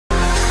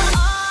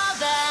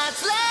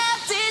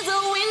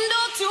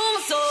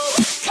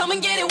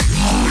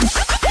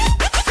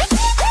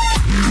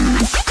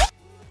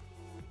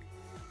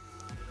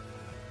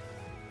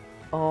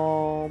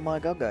my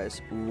god,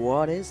 guys,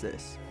 what is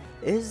this?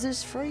 Is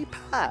this free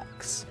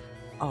packs?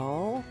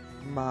 Oh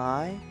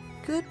my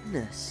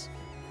goodness.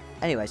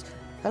 Anyways,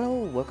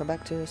 hello, welcome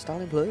back to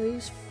Starling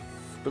Plays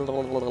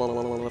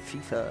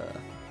FIFA.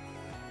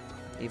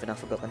 Even I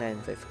forgot the name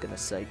of it, for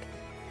goodness sake.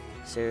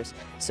 Serious?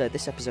 So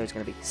this episode is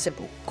going to be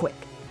simple, quick,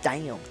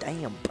 damn.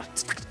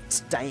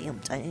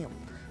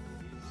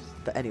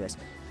 But anyways,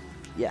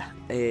 yeah,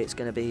 it's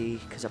going to be,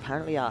 because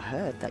apparently I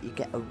heard that you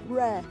get a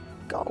rare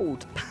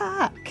gold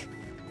pack.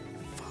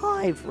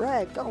 5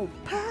 rare gold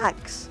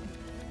packs.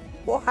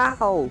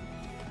 Wow.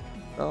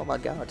 Oh my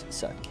god.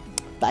 So,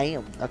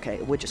 bam.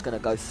 Okay, we're just going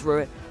to go through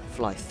it,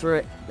 fly through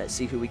it. Let's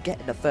see who we get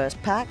in the first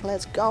pack.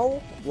 Let's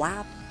go.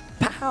 Wow.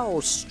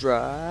 Pow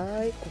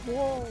strike.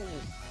 Whoa.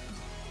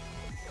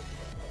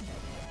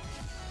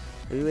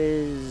 Who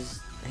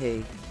is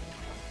he?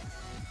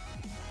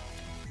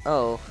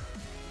 Oh,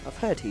 I've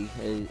heard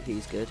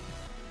he's good.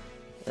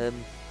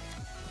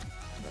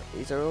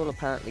 These are all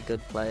apparently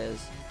good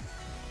players.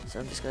 So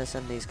I'm just going to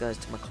send these guys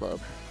to my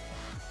club.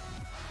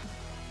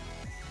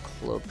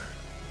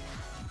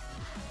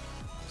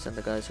 Send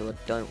the guys who I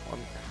don't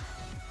want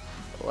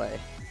away.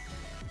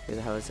 Who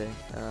the hell is he?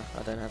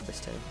 I don't have this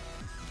team.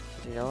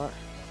 Do you know what?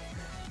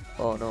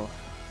 Oh no.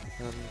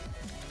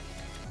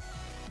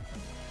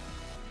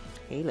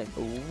 Healing.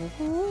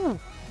 Ooh.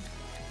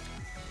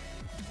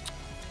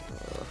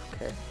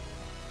 Okay.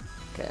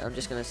 Okay, I'm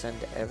just gonna send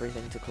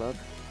everything to club.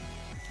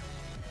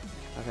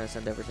 I'm gonna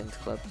send everything to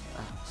club.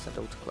 Send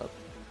all to club.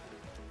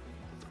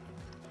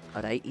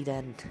 At 80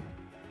 then.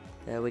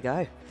 There we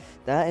go.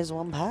 That is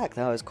one pack.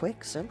 That was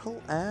quick,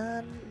 simple,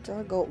 and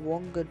I got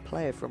one good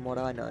player from what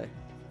I know.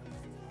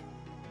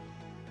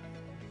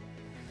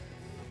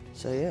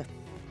 So yeah,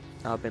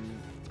 I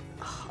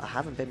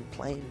haven't been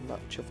playing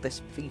much of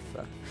this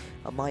FIFA.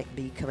 I might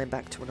be coming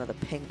back to another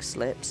pink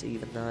slips,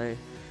 even though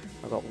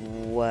I got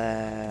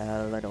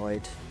well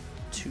annoyed,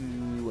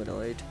 too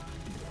annoyed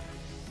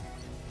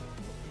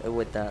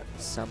with that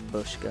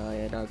Sambush guy,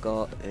 and I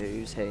got,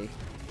 who's he?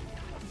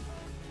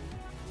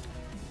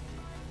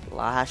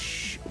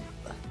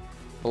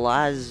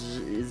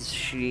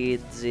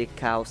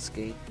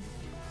 Blazhizikowski.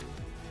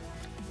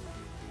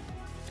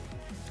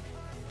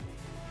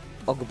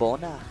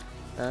 Ogbona.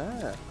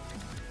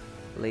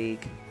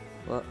 League.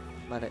 What?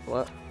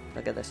 What?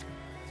 Look at this.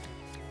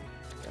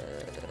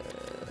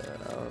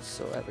 I'll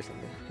sort everything.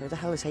 Who the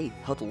hell is he?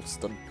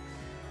 Huddleston.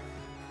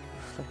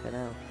 Flipping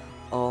hell.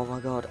 Oh my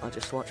god, I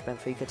just watched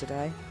Benfica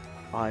today.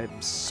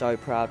 I'm so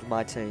proud of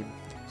my team.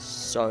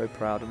 So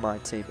proud of my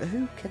team.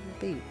 Who can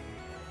beat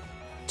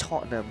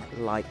Tottenham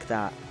like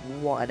that?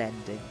 What an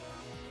ending.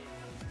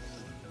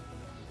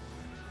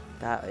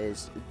 That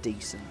is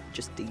decent,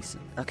 just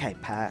decent. Okay,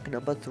 pack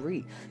number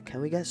 3.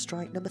 Can we get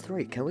strike number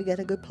 3? Can we get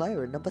a good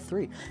player in number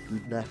 3?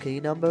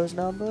 Lucky numbers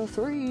number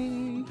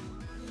 3.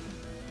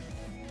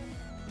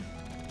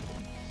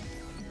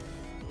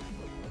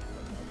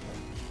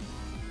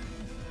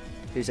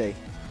 Who's he?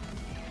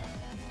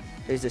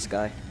 Who's this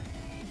guy?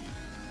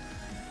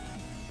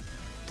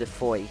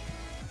 Defoy.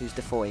 Who's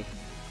Defoy?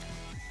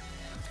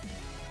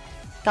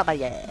 Come on,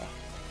 yeah.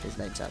 His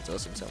name sounds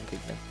awesome, so I'm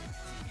keeping him.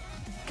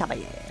 Come on,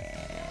 yeah.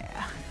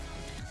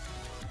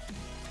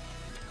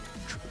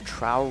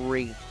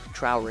 Trowry,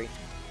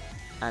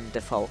 and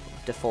Defoy.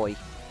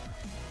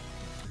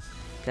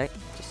 Okay,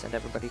 just send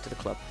everybody to the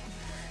club.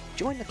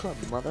 Join the club,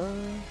 mother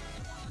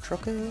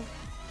trucker.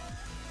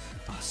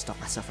 Oh, stop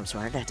myself from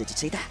swearing there. Did you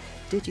see that?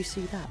 Did you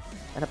see that?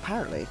 And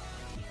apparently,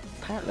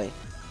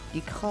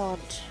 you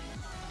can't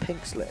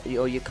pink slip,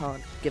 or you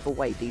can't give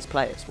away these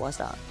players. Why is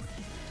that?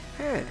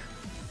 Very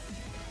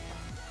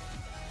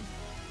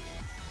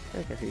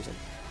confusing.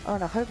 Oh,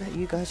 and I hope that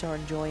you guys are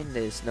enjoying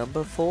this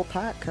number 4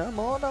 pack. Come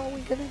on, are we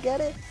gonna get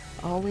it?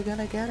 Are we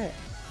gonna get it?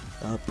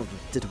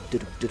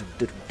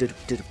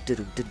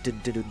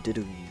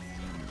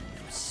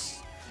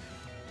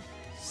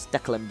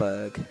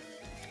 Stecklenburg,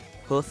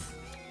 Huth,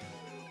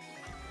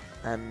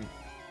 and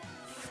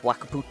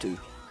Wakaputu.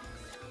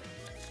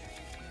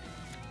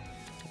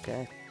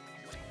 Okay.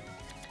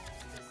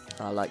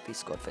 I like these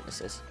squad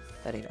fitnesses.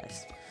 Very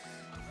nice.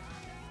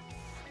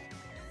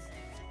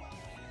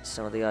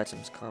 Some of the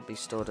items can't be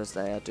stored as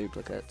they are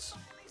duplicates.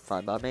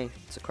 Fine by me.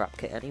 It's a crap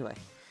kit anyway.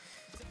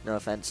 No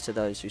offense to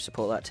those who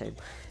support that team.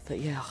 But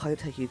yeah, I hope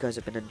that you guys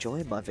have been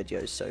enjoying my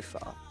videos so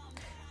far.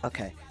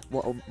 Okay,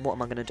 what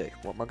am I going to do?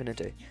 What am I going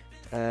to do?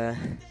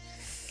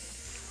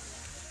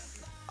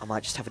 I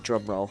might just have a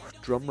drum roll.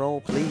 Drum roll,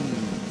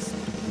 please.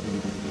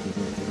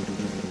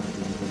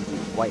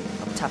 Wait,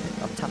 I'm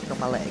tapping on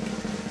my leg,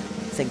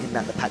 thinking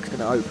that the pack's going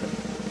to open.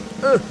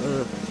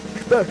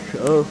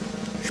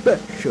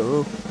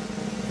 Special.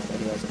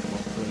 Anyways, come on,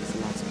 please,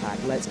 last pack.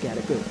 Let's get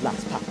a good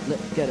last pack.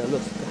 Let's get a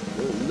last pack.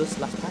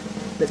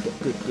 Let's get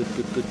good.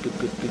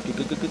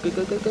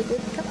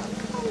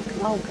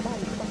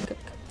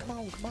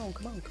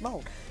 Come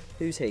on.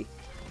 Who's he?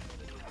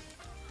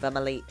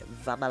 Vermeulen.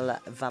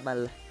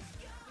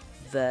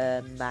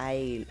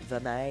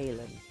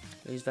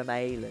 Who's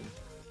Vermeulen?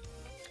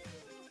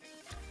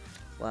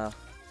 Wow.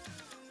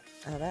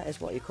 That is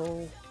what you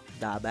call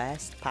The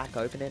best pack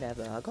opening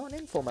ever. I got an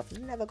inform. I've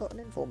never got an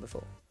inform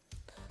before.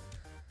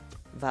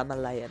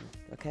 Vermilion.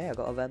 Okay, I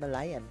got a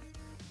Vermilion.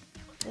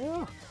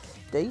 Yeah,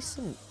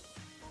 decent.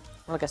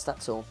 Well, I guess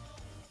that's all.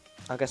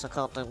 I guess I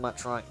can't do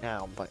much right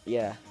now, but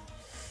yeah.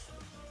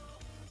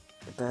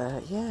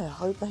 But yeah,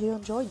 hope that you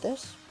enjoyed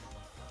this.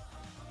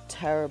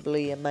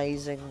 Terribly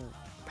amazing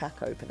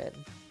pack opening.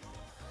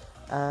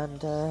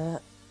 And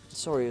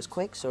sorry it was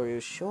quick, sorry it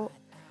was short,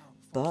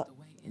 but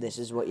this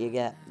is what you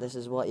get. This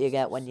is what you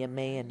get when you're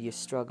me and you're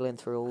struggling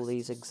through all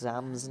these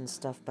exams and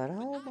stuff, but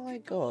oh my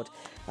god.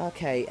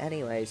 Okay,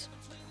 anyways,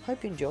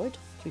 hope you enjoyed.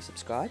 Please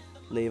subscribe,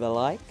 leave a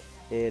like.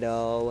 It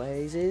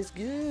always is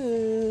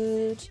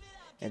good.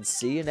 And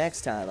see you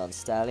next time on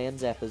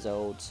Stallion's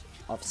episodes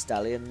of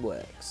Stallion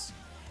Works.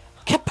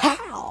 Kapow!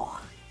 All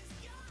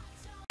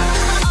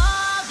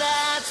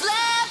that's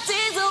left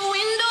is a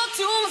window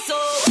to my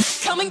soul.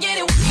 Come and get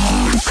it.